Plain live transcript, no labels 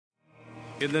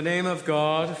In the name of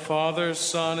God, Father,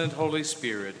 Son, and Holy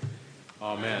Spirit.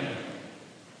 Amen.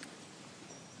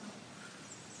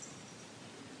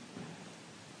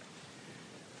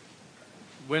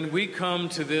 When we come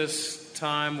to this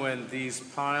time when these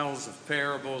piles of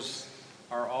parables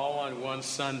are all on one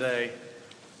Sunday,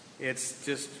 it's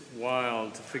just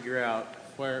wild to figure out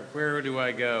where do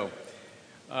I go.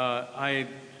 I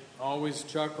always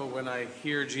chuckle when I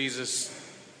hear Jesus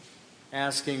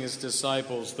asking his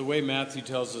disciples, the way Matthew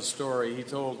tells the story, he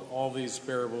told all these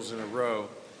parables in a row.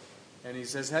 And he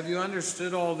says, have you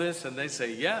understood all this? And they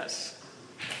say, yes.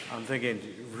 I'm thinking,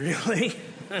 really?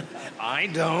 I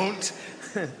don't.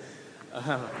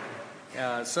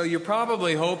 So you're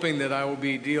probably hoping that I will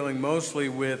be dealing mostly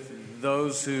with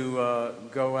those who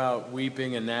go out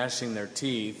weeping and gnashing their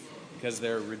teeth because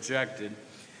they're rejected.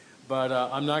 But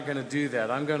I'm not going to do that.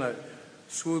 I'm going to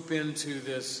swoop into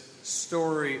this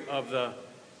story of the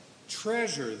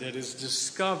treasure that is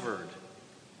discovered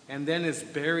and then is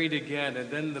buried again, and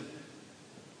then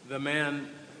the man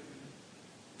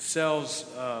sells,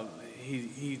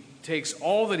 he takes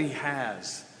all that he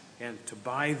has and to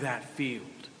buy that field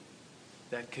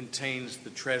that contains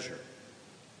the treasure.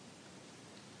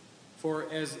 For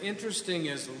as interesting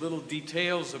as little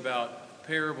details about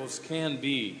parables can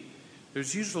be,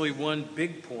 there's usually one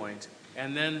big point,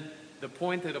 and then the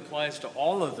point that applies to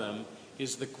all of them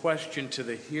is the question to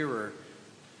the hearer.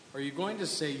 Are you going to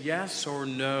say yes or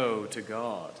no to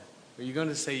God? Are you going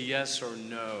to say yes or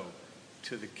no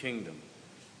to the kingdom?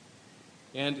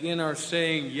 And in our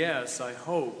saying yes, I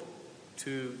hope,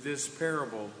 to this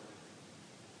parable,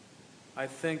 I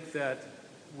think that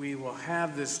we will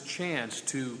have this chance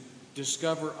to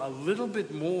discover a little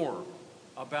bit more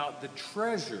about the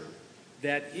treasure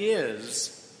that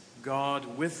is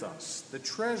God with us, the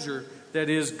treasure that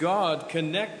is God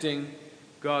connecting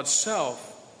God's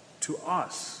self to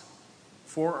us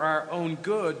for our own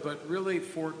good, but really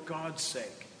for God's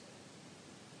sake,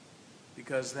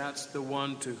 because that's the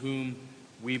one to whom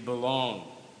we belong.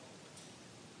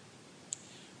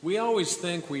 We always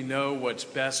think we know what's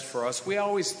best for us. We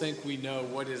always think we know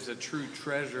what is a true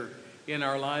treasure in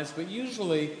our lives, but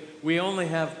usually we only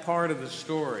have part of the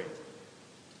story,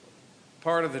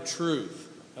 part of the truth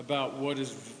about what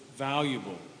is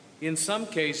valuable. In some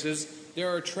cases,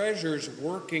 there are treasures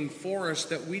working for us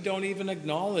that we don't even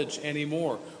acknowledge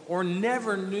anymore or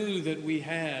never knew that we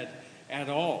had at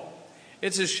all.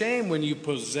 It's a shame when you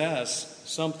possess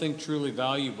something truly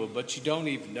valuable, but you don't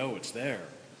even know it's there.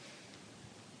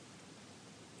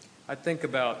 I think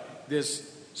about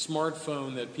this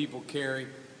smartphone that people carry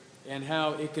and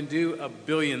how it can do a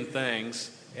billion things,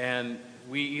 and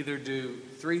we either do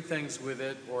 3 things with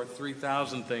it or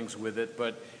 3,000 things with it,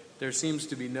 but there seems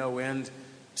to be no end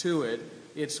to it.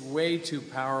 It's way too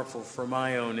powerful for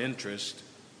my own interest.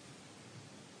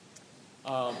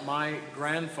 My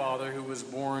grandfather, who was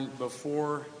born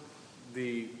before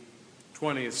the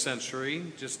 20th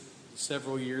century, just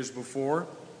several years before,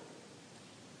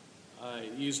 I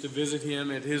used to visit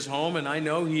him at his home, and I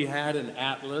know he had an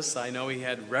atlas. I know he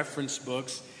had reference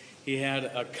books. He had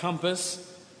a compass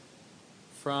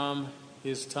from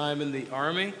his time in the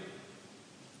army.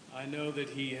 I know that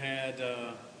he had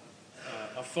a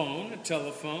phone, a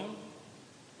telephone.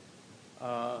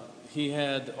 He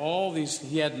had all these,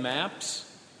 he had maps.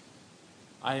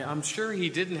 I'm sure he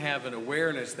didn't have an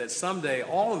awareness that someday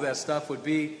all of that stuff would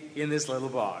be in this little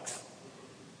box.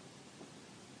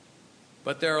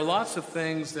 But there are lots of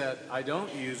things that I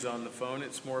don't use on the phone.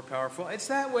 It's more powerful. It's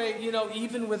that way,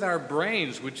 even with our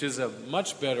brains, which is a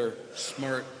much better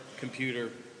smart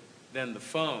computer than the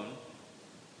phone.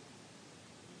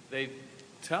 They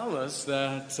tell us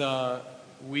that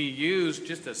we use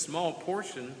just a small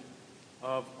portion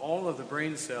of all of the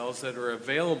brain cells that are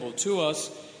available to us.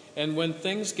 And when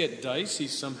things get dicey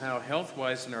somehow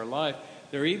health-wise in our life,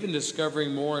 they're even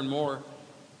discovering more and more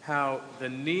how the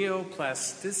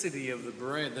neuroplasticity of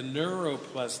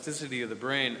the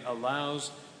brain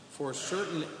allows for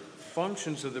certain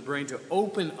functions of the brain to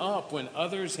open up when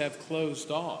others have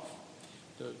closed off.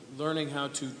 They're learning how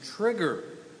to trigger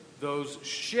those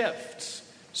shifts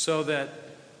so that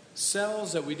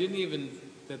cells that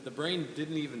that the brain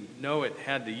didn't even know it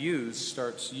had to use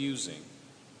starts using.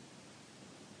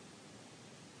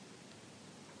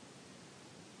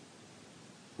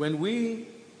 When we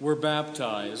were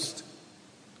baptized,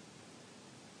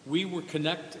 we were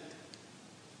connected.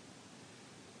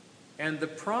 And the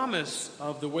promise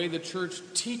of the way the church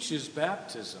teaches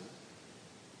baptism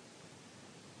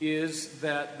is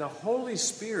that the Holy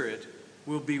Spirit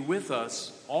will be with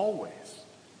us always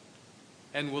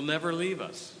and will never leave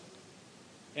us.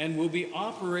 and will be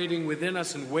operating within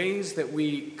us in ways that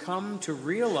we come to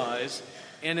realize,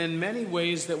 and in many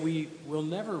ways that we will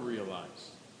never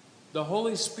realize. The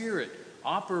Holy Spirit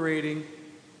operating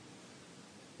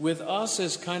with us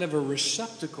as kind of a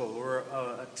receptacle or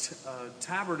a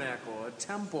tabernacle, a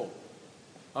temple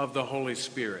of the Holy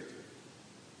Spirit.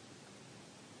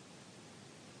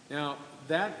 Now,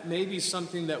 that may be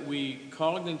something that we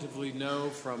cognitively know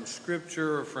from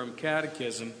Scripture or from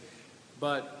catechism,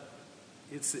 but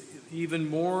it's even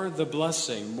more the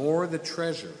blessing, more the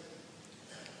treasure,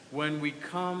 when we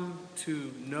come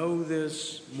to know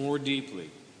this more deeply,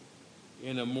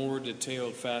 in a more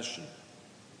detailed fashion.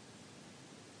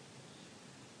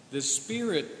 The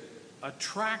Spirit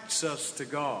attracts us to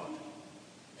God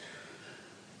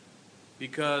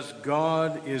because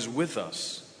God is with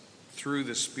us through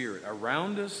the Spirit,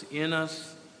 around us, in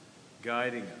us,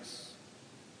 guiding us.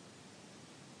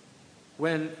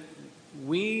 When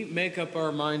we make up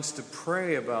our minds to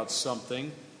pray about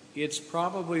something, it's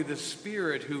probably the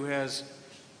Spirit who has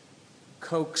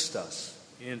coaxed us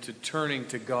into turning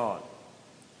to God.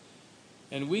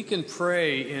 And we can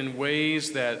pray in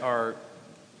ways that are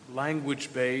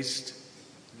language-based.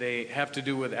 They have to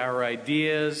do with our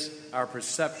ideas, our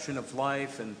perception of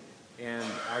life, and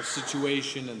our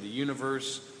situation and the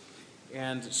universe.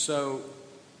 And so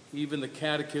even the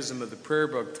Catechism of the Prayer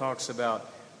Book talks about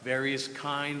various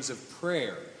kinds of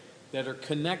prayer that are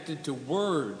connected to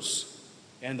words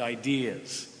and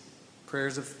ideas.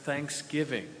 Prayers of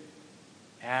thanksgiving,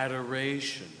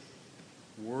 adoration,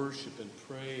 worship and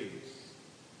praise,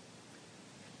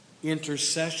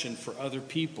 intercession for other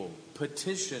people,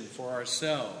 petition for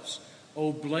ourselves,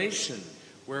 oblation,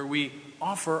 where we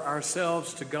offer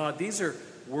ourselves to God. These are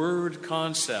word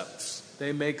concepts.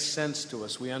 They make sense to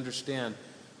us. We understand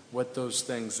what those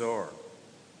things are.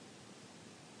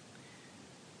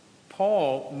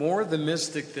 Paul, more the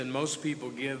mystic than most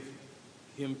people give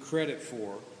him credit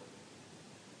for,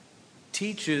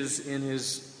 teaches in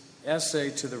his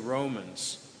essay to the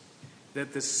Romans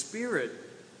that the Spirit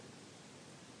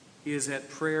is at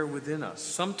prayer within us.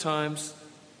 Sometimes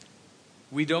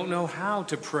we don't know how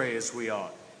to pray as we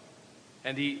ought.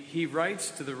 And he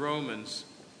writes to the Romans,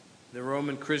 the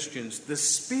Roman Christians, the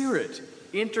Spirit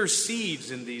intercedes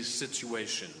in these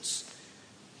situations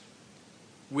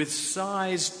with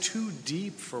sighs too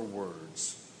deep for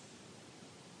words.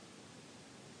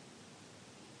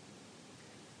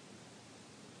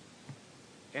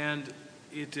 And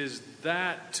it is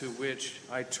that to which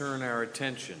I turn our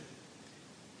attention.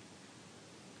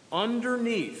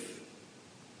 Underneath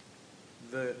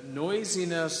the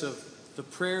noisiness of the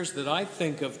prayers that I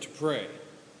think of to pray,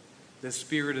 the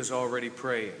Spirit is already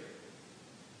praying.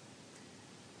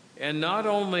 And not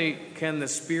only can the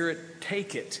Spirit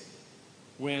take it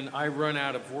when I run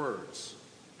out of words,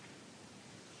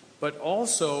 but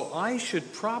also I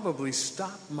should probably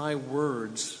stop my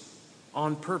words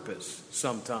on purpose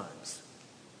sometimes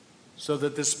so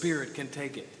that the Spirit can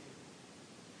take it.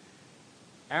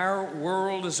 Our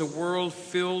world is a world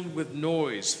filled with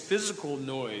noise, physical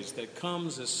noise that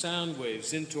comes as sound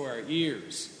waves into our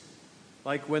ears,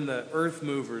 like when the earth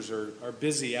movers are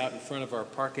busy out in front of our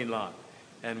parking lot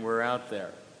and we're out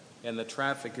there and the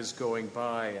traffic is going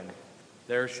by and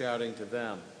they're shouting to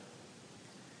them.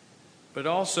 But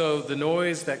also the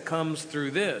noise that comes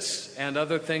through this and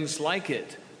other things like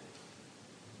it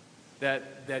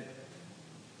that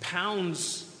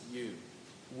pounds you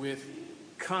with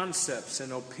concepts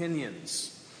and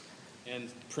opinions and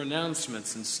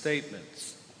pronouncements and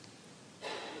statements.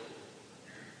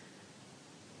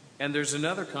 And there's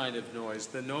another kind of noise,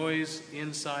 the noise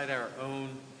inside our own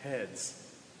heads.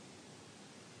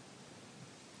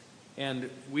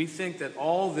 And we think that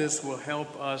all this will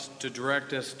help us to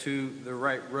direct us to the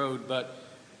right road, but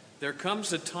there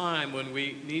comes a time when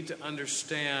we need to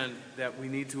understand that we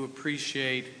need to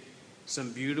appreciate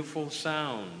some beautiful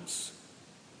sounds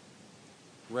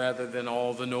rather than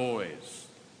all the noise.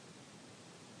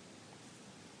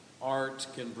 Art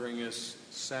can bring us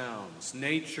sounds.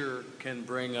 Nature can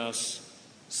bring us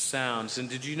sounds. And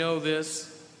did you know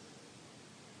this?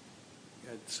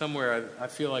 Somewhere I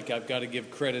feel like I've got to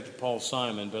give credit to Paul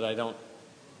Simon, but I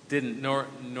didn't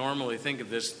normally think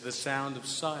of this, the sound of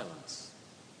silence.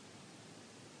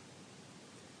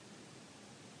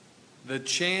 The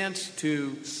chance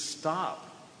to stop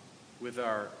with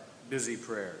our busy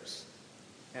prayers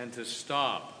and to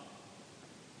stop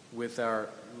with our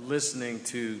listening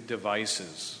to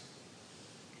devices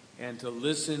and to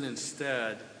listen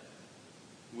instead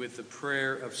with the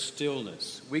prayer of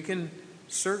stillness. We can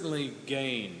certainly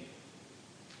gain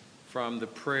from the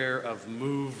prayer of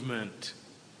movement.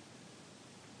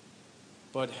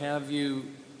 but have you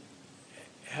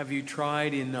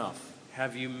tried enough?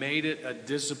 Have you made it a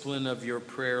discipline of your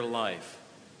prayer life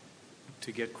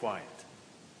to get quiet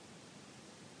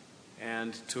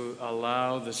and to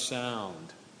allow the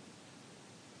sound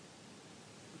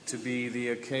to be the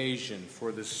occasion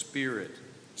for the Spirit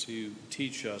to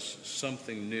teach us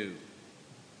something new?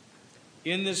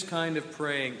 In this kind of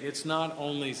praying, it's not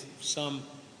only some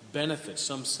benefit,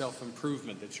 some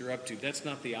self-improvement that you're up to. That's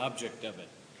not the object of it.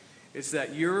 It's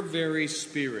that your very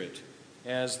spirit,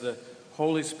 as the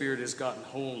Holy Spirit has gotten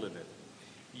hold of it,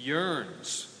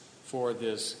 yearns for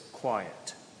this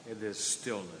quiet, this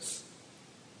stillness.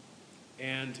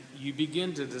 And you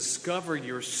begin to discover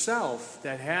yourself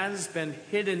that has been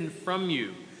hidden from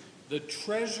you. The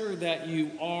treasure that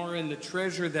you are and the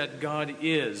treasure that God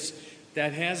is,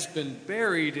 that has been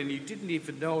buried and you didn't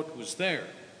even know it was there.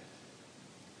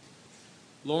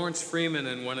 Lawrence Freeman,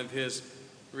 in one of his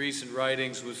recent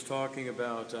writings, was talking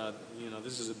about,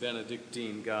 this is a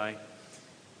Benedictine guy.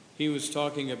 He was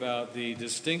talking about the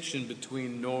distinction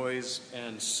between noise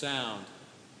and sound.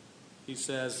 He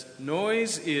says,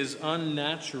 noise is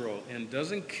unnatural and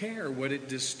doesn't care what it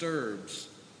disturbs.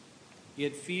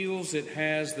 It feels it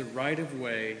has the right of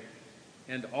way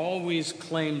and always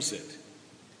claims it.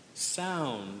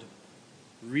 Sound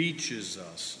reaches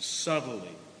us subtly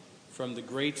from the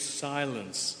great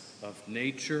silence of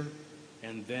nature,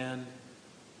 and then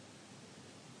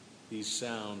these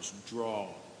sounds draw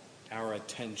our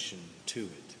attention to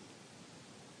it.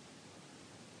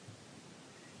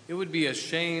 It would be a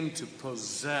shame to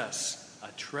possess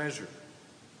a treasure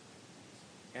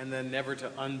and then never to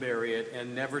unbury it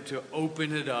and never to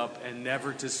open it up and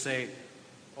never to say,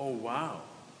 oh, wow,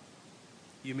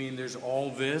 you mean there's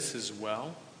all this as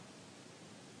well?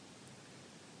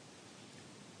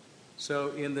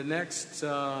 So in the next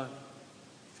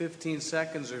 15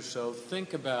 seconds or so,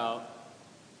 think about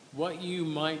what you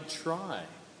might try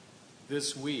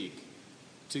this week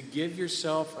to give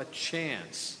yourself a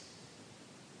chance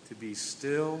to be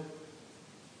still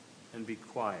and be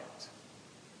quiet.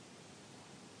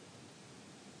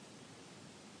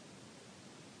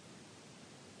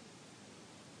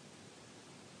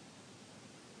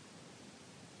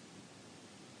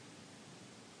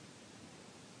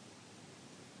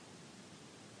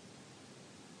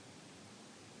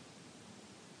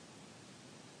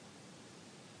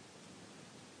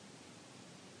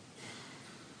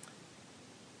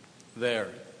 There.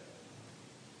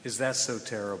 Is that so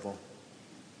terrible?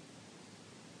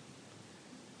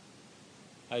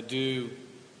 I do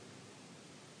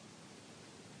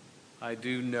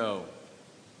know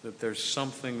that there's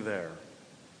something there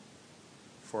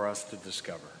for us to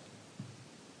discover.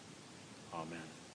 Amen.